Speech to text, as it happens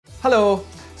Hello.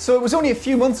 So it was only a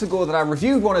few months ago that I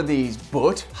reviewed one of these,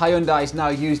 but Hyundai's now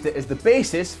used it as the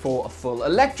basis for a full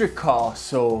electric car,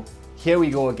 so here we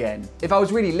go again. If I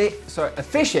was really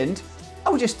efficient,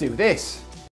 I would just do this.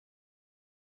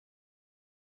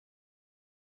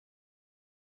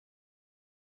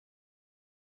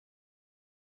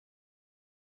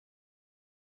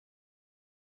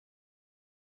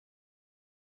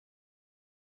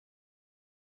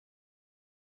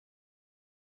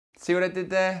 See what I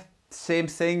did there? Same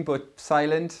thing, but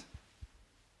silent.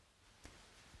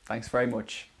 Thanks very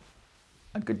much,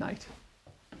 and good night.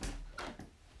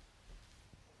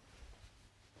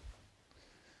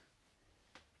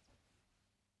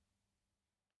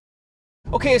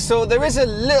 Okay, so there is a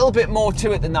little bit more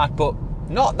to it than that, but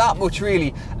not that much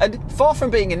really. And far from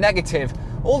being a negative,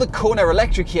 all the Kona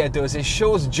Electric here does is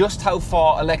shows just how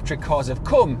far electric cars have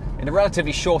come in a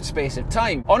relatively short space of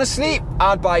time. Honestly,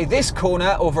 I'd buy this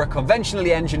Kona over a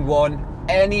conventionally engined one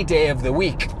any day of the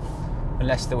week.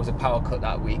 Unless there was a power cut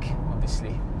that week,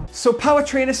 obviously. So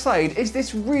powertrain aside, is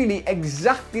this really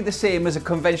exactly the same as a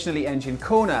conventionally engined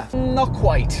Kona? Not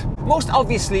quite. Most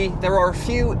obviously, there are a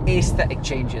few aesthetic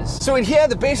changes. So in here,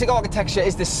 the basic architecture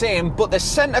is the same, but the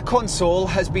center console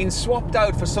has been swapped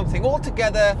out for something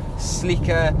altogether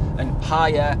sleeker and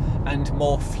higher and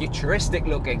more futuristic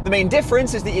looking. The main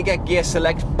difference is that you get gear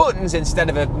select buttons instead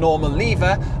of a normal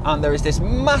lever, and there is this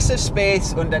massive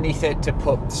space underneath it to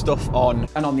put stuff on.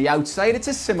 And on the outside, it's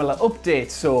a similar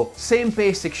update, so same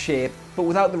basic shape, but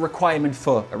without the requirement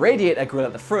for a radiator grille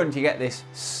at the front, you get this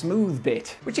smooth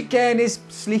bit, which again is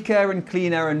sleeker and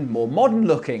cleaner and more modern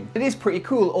looking. It is pretty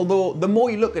cool, although the more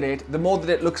you look at it, the more that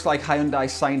it looks like Hyundai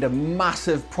signed a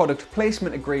massive product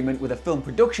placement agreement with a film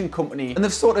production company, and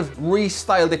they've sort of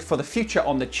restyled it for the future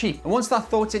on the cheap. And once that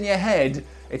thought's in your head,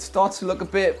 it starts to look a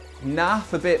bit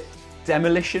naff, a bit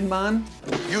Demolition Man.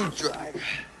 You drive.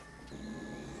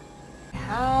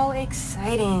 How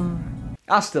exciting.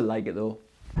 I still like it though.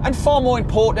 And far more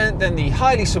important than the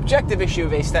highly subjective issue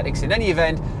of aesthetics in any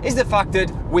event is the fact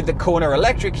that with the Kona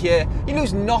Electric here, you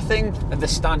lose nothing of the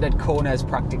standard Kona's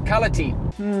practicality.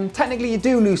 Technically you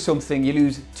do lose something, you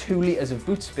lose 2 litres of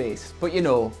boot space, but you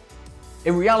know,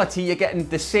 in reality you're getting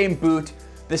the same boot,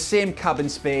 the same cabin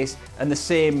space, and the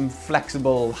same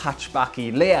flexible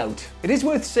hatchbacky layout. It is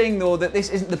worth saying though that this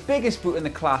isn't the biggest boot in the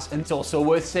class, and it's also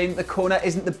worth saying that the Kona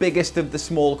isn't the biggest of the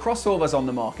small crossovers on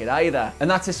the market either. And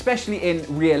that's especially in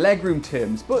rear legroom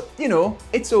terms, but you know,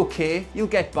 it's okay, you'll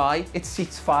get by, it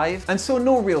seats 5, and so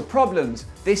no real problems.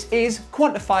 This is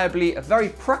quantifiably a very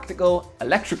practical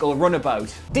electrical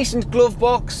runabout. Decent glove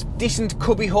box, decent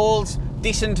cubby holes,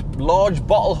 decent large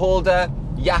bottle holder,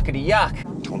 yakety yak.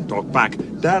 Don't talk back.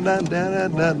 Da, da, da,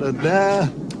 da, da, da.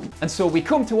 And so we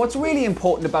come to what's really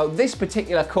important about this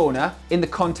particular Kona in the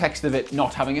context of it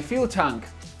not having a fuel tank.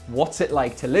 What's it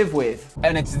like to live with?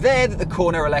 And it's there that the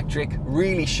Kona Electric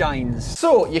really shines.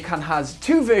 So you can have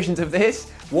 2 versions of this,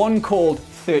 one called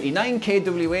 39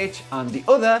 kWh and the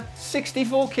other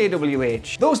 64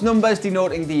 kWh. Those numbers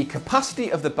denoting the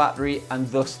capacity of the battery and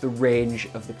thus the range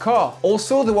of the car.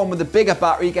 Also, the one with the bigger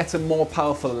battery gets a more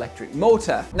powerful electric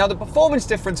motor. Now the performance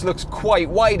difference looks quite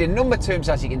wide in number terms,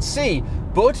 as you can see,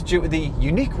 but due to the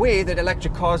unique way that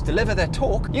electric cars deliver their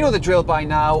torque, you know the drill by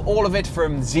now, all of it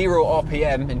from 0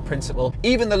 RPM in principle.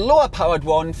 Even the lower powered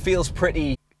one feels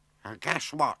pretty...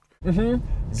 Guess what?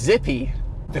 zippy.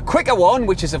 The quicker one,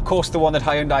 which is of course the one that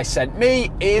Hyundai sent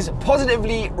me, is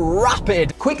positively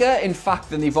rapid. Quicker in fact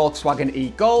than the Volkswagen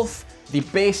e-Golf, the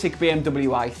basic BMW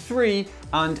i3,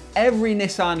 and every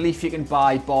Nissan Leaf you can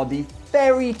buy bar the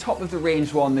very top of the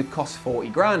range one that costs 40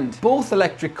 grand. Both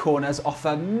electric Konas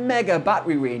offer mega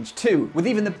battery range too, with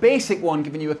even the basic one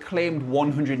giving you a claimed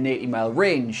 180 mile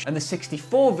range, and the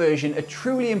 64 version a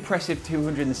truly impressive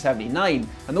 279,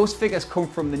 and those figures come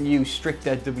from the new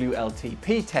stricter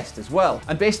WLTP test as well.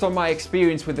 And based on my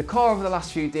experience with the car over the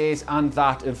last few days and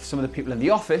that of some of the people in the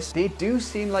office, they do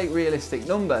seem like realistic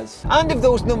numbers. And if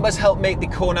those numbers help make the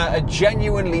Kona a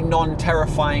genuinely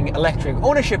non-terrifying electric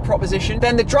ownership proposition,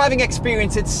 then the driving experience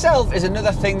itself is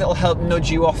another thing that'll help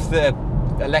nudge you off the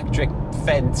electric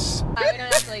fence.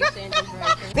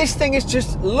 This thing is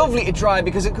just lovely to drive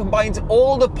because it combines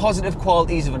all the positive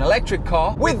qualities of an electric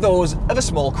car with those of a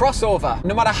small crossover.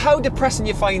 No matter how depressing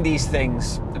you find these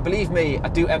things, believe me, I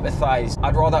do empathise.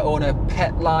 I'd rather own a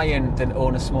pet lion than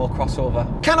own a small crossover.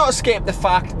 Cannot escape the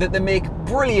fact that they make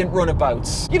brilliant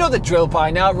runabouts. You know the drill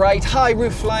by now, right? High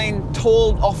roofline,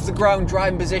 tall off the ground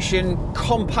driving position,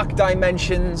 compact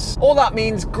dimensions. All that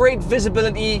means great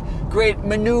visibility, great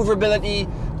manoeuvrability,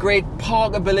 great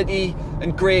parkability,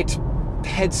 and great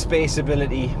headspace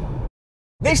ability.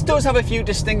 This does have a few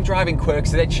distinct driving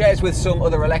quirks that it shares with some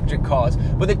other electric cars,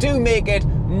 but they do make it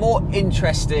more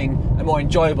interesting and more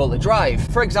enjoyable to drive.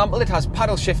 For example, it has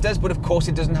paddle shifters, but of course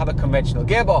it doesn't have a conventional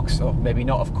gearbox, or maybe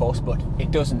not of course, but it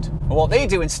doesn't. And what they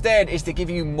do instead is to give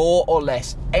you more or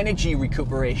less energy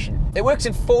recuperation. It works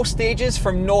in 4 stages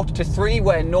from 0 to 3,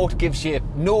 where 0 gives you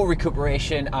no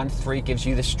recuperation and 3 gives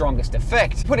you the strongest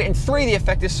effect. Put it in 3, the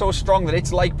effect is so strong that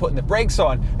it's like putting the brakes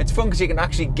on. It's fun because you can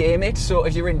actually game it, so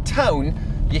if you're in town,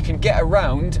 you can get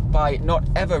around by not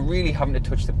ever really having to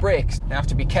touch the brakes. You have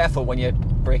to be careful when you're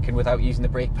braking without using the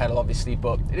brake pedal, obviously,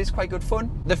 but it is quite good fun.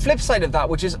 The flip side of that,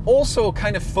 which is also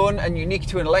kind of fun and unique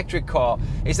to an electric car,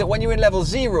 is that when you're in level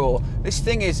 0, this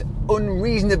thing is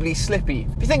unreasonably slippy.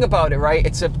 If you think about it, right,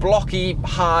 it's a blocky,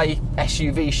 high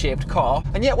SUV shaped car,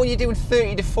 and yet when you're doing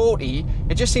 30 to 40,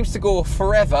 it just seems to go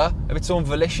forever of its own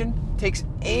volition. Takes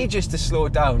ages to slow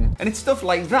down. And it's stuff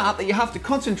like that that you have to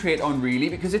concentrate on, really,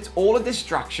 because it's all a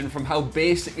distraction from how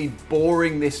basically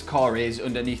boring this car is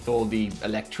underneath all the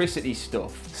electricity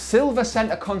stuff. Silver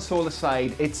center console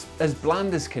aside, it's as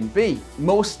bland as can be.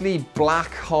 Mostly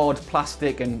black hard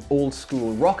plastic and old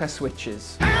school rocker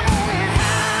switches.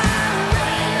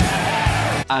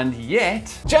 And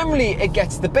yet, generally it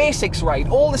gets the basics right.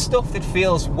 All the stuff that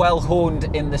feels well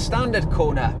honed in the standard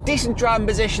Kona. Decent driving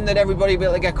position that everybody will be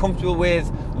able to get comfortable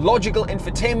with. Logical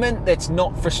infotainment that's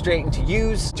not frustrating to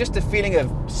use. Just a feeling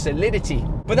of solidity.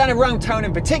 But then around town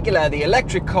in particular, the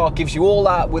electric car gives you all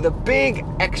that with a big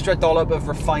extra dollop of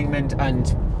refinement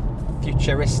and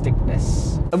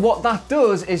futuristicness. And what that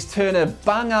does is turn a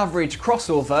bang average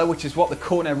crossover, which is what the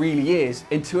Kona really is,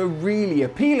 into a really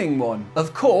appealing one.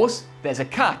 Of course, there's a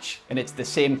catch, and it's the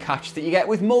same catch that you get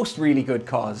with most really good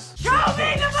cars. Show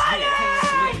me the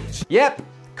money! Yep.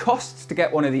 Costs to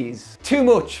get one of these. Too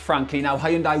much, frankly. Now,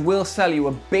 Hyundai will sell you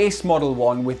a base model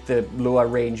one with the lower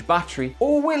range battery,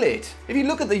 or will it? If you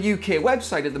look at the UK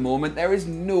website at the moment, there is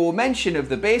no mention of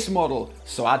the base model.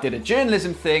 So I did a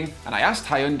journalism thing and I asked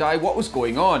Hyundai what was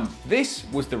going on. This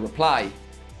was the reply.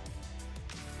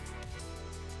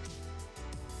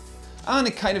 And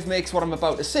it kind of makes what I'm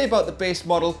about to say about the base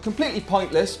model completely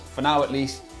pointless, for now at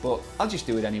least, but I'll just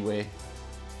do it anyway.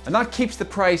 And that keeps the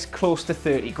price close to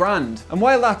 30 grand. And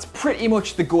while that's pretty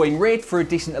much the going rate for a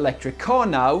decent electric car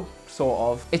now, sort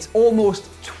of, it's almost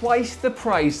twice the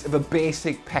price of a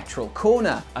basic petrol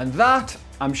Kona. And that,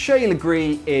 I'm sure you'll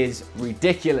agree, is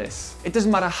ridiculous. It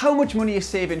doesn't matter how much money you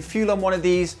save in fuel on one of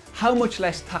these, how much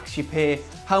less tax you pay,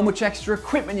 how much extra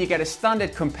equipment you get as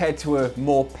standard compared to a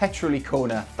more petrol-y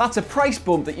Kona. That's a price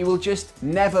bump that you will just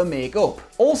never make up.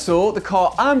 Also, the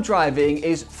car I'm driving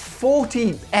is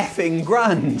 40 effing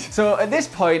grand. So at this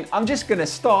point, I'm just gonna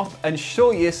stop and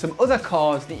show you some other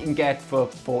cars that you can get for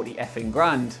 40 effing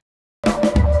grand.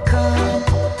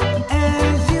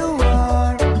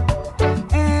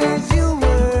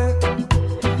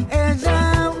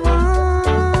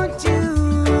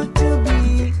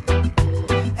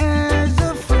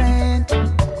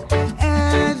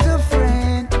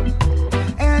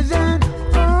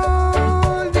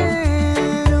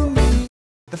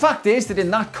 The fact is that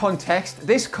in that context,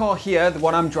 this car here, the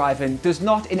one I'm driving, does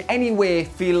not in any way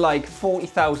feel like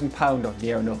 £40,000 or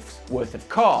near enough worth of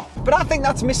car. But I think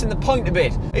that's missing the point a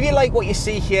bit. If you like what you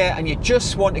see here and you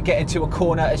just want to get into a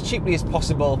Kona as cheaply as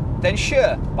possible, then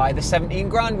sure, buy the 17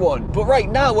 grand one. But right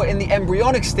now we're in the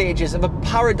embryonic stages of a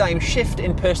paradigm shift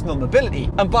in personal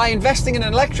mobility. And by investing in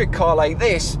an electric car like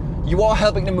this, you are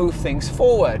helping to move things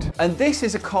forward. And this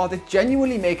is a car that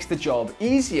genuinely makes the job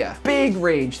easier. Big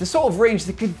range, the sort of range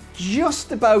that could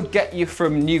just about get you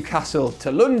from Newcastle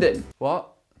to London.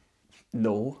 What?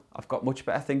 No, I've got much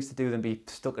better things to do than be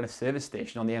stuck in a service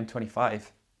station on the M25.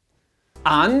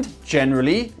 And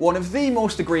generally one of the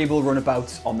most agreeable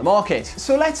runabouts on the market.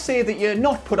 So let's say that you're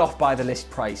not put off by the list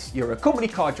price, you're a company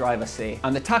car driver, say,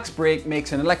 and the tax break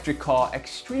makes an electric car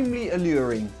extremely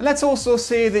alluring. And let's also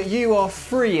say that you are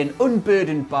free and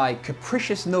unburdened by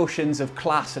capricious notions of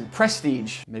class and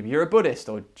prestige. Maybe you're a Buddhist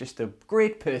or just a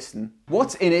great person.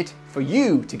 What's in it for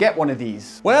you to get one of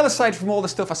these? Well, aside from all the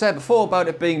stuff I said before about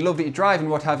it being lovely to drive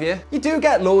and what have you, you do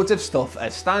get loads of stuff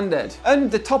as standard. And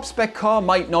the top spec car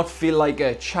might not feel like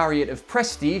a chariot of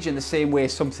prestige in the same way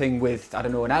something with, I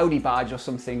don't know, an Audi badge or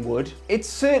something would. It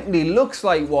certainly looks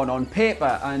like one on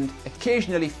paper and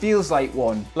occasionally feels like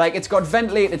one. Like it's got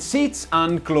ventilated seats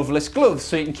and gloveless gloves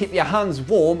so you can keep your hands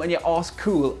warm and your arse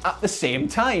cool at the same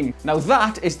time. Now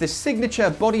that is the signature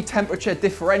body temperature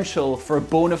differential for a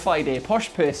bona fide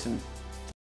posh person.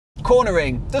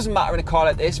 Cornering, doesn't matter in a car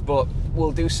like this, but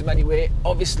we'll do some anyway.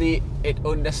 Obviously it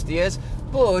understeers,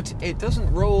 but it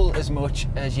doesn't roll as much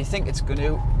as you think it's going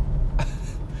to.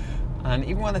 And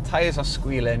even when the tyres are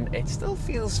squealing, it still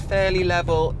feels fairly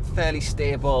level, fairly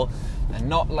stable, and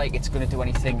not like it's going to do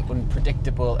anything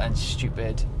unpredictable and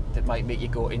stupid that might make you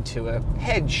go into a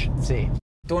hedge, say.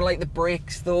 Don't like the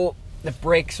brakes though. The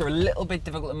brakes are a little bit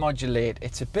difficult to modulate.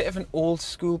 It's a bit of an old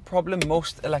school problem.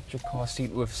 Most electric cars seem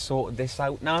to have sorted this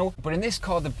out now. But in this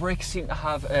car, the brakes seem to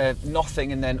have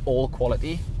nothing and then all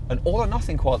quality. An all or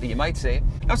nothing quality, you might say.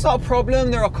 Now, it's not a problem.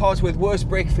 There are cars with worse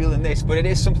brake feel than this, but it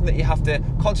is something that you have to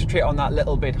concentrate on that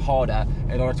little bit harder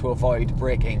in order to avoid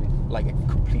braking like a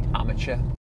complete amateur.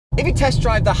 If you test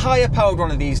drive the higher powered one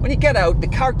of these, when you get out, the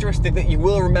characteristic that you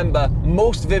will remember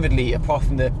most vividly, apart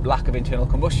from the lack of internal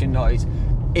combustion noise,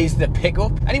 is the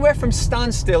pickup. Anywhere from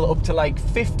standstill up to like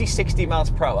 50, 60 miles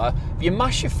per hour, if you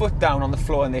mash your foot down on the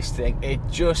floor in this thing, it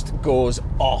just goes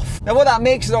off. Now what that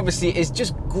makes it obviously is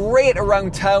just great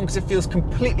around town because it feels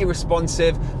completely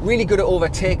responsive, really good at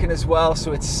overtaking as well,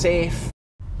 so it's safe.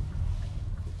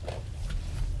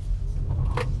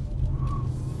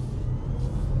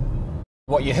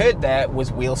 What you heard there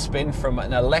was wheel spin from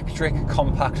an electric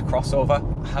compact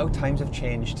crossover. How times have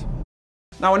changed.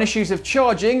 Now on issues of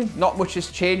charging, not much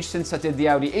has changed since I did the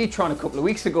Audi e-tron a couple of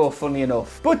weeks ago, funnily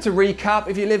enough. But to recap,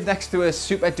 if you live next to a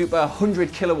super duper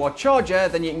 100 kilowatt charger,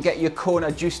 then you can get your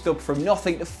Kona juiced up from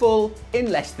nothing to full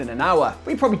in less than an hour.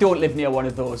 But you probably don't live near one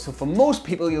of those, so for most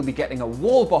people you'll be getting a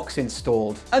wall box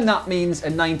installed. And that means a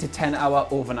 9 to 10 hour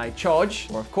overnight charge,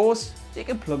 or of course, you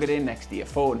can plug it in next to your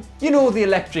phone. You know the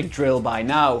electric drill by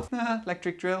now.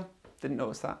 Electric drill? Didn't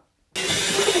notice that.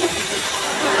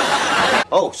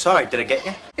 Oh, sorry, did I get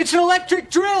you? It's an electric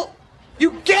drill!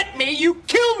 You get me, you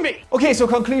kill me! Okay, so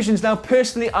conclusions now.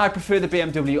 Personally, I prefer the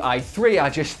BMW i3. I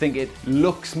just think it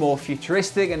looks more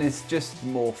futuristic and it's just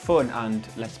more fun. And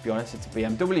let's be honest, it's a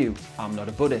BMW. I'm not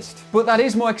a Buddhist. But that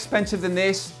is more expensive than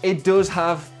this. It does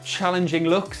have challenging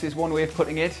looks, is one way of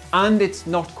putting it. And it's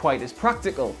not quite as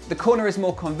practical. The Kona is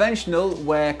more conventional,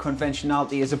 where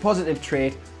conventionality is a positive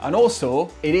trait. And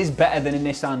also, it is better than a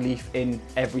Nissan Leaf in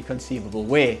every conceivable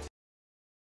way.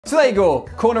 So there you go,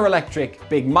 Kona Electric.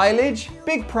 Big mileage,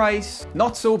 big price,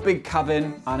 not so big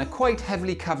cabin, and a quite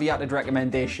heavily caveated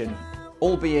recommendation.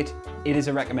 Albeit, it is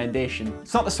a recommendation.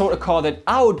 It's not the sort of car that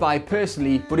I would buy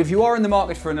personally, but if you are in the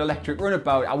market for an electric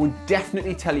runabout, I would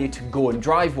definitely tell you to go and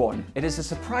drive one. It is a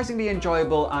surprisingly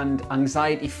enjoyable and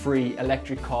anxiety-free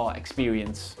electric car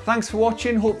experience. Thanks for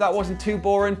watching, hope that wasn't too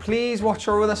boring. Please watch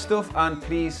our other stuff and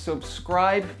please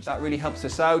subscribe, that really helps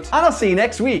us out. And I'll see you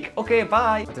next week. Okay,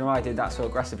 bye. I don't know why I did that so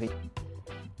aggressively.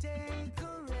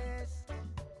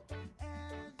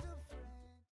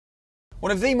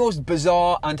 One of the most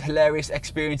bizarre and hilarious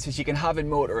experiences you can have in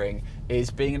motoring is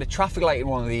being in a traffic light in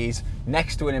one of these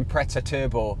next to an Impreza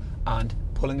Turbo and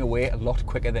pulling away a lot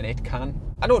quicker than it can.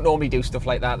 I don't normally do stuff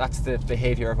like that, that's the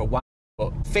behaviour of a wank,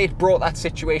 but fate brought that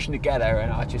situation together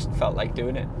and I just felt like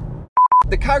doing it.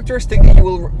 The characteristic that you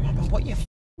will remember, what you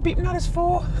beeping at us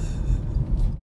for?